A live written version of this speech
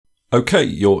Okay,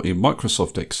 you're in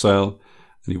Microsoft Excel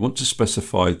and you want to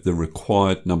specify the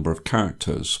required number of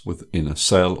characters within a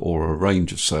cell or a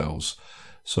range of cells.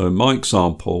 So in my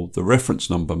example, the reference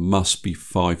number must be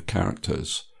 5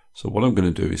 characters. So what I'm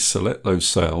going to do is select those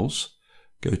cells,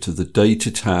 go to the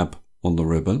Data tab on the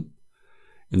ribbon.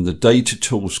 In the Data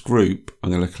Tools group,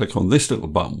 I'm going to click on this little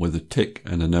button with a tick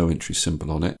and a no entry symbol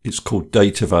on it. It's called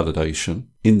Data Validation.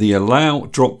 In the Allow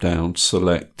drop-down,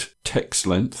 select Text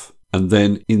Length. And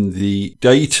then in the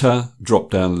Data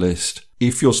drop-down list,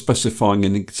 if you're specifying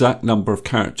an exact number of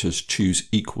characters, choose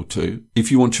equal to. If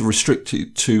you want to restrict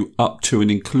it to up to and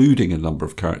including a number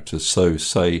of characters, so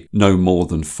say no more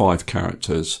than 5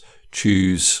 characters,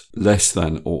 choose less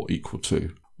than or equal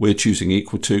to. We're choosing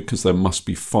equal to because there must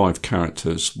be 5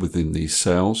 characters within these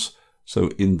cells. So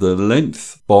in the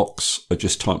length box, I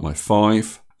just type my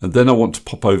 5, and then I want to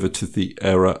pop over to the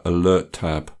Error Alert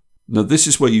tab. Now this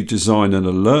is where you design an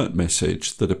alert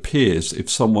message that appears if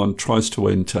someone tries to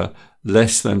enter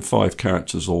less than 5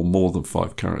 characters or more than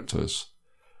 5 characters.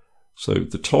 So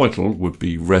the title would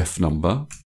be ref number,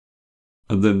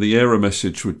 and then the error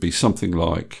message would be something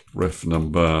like ref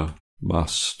number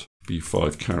must be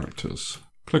 5 characters.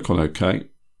 Click on OK.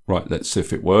 Right, let's see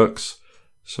if it works.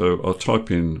 So I'll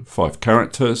type in 5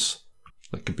 characters.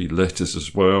 That could be letters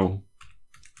as well.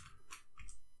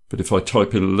 But if I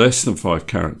type in less than 5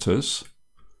 characters,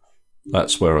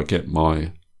 that's where I get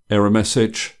my error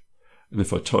message. And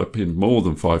if I type in more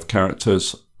than 5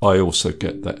 characters, I also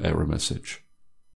get that error message.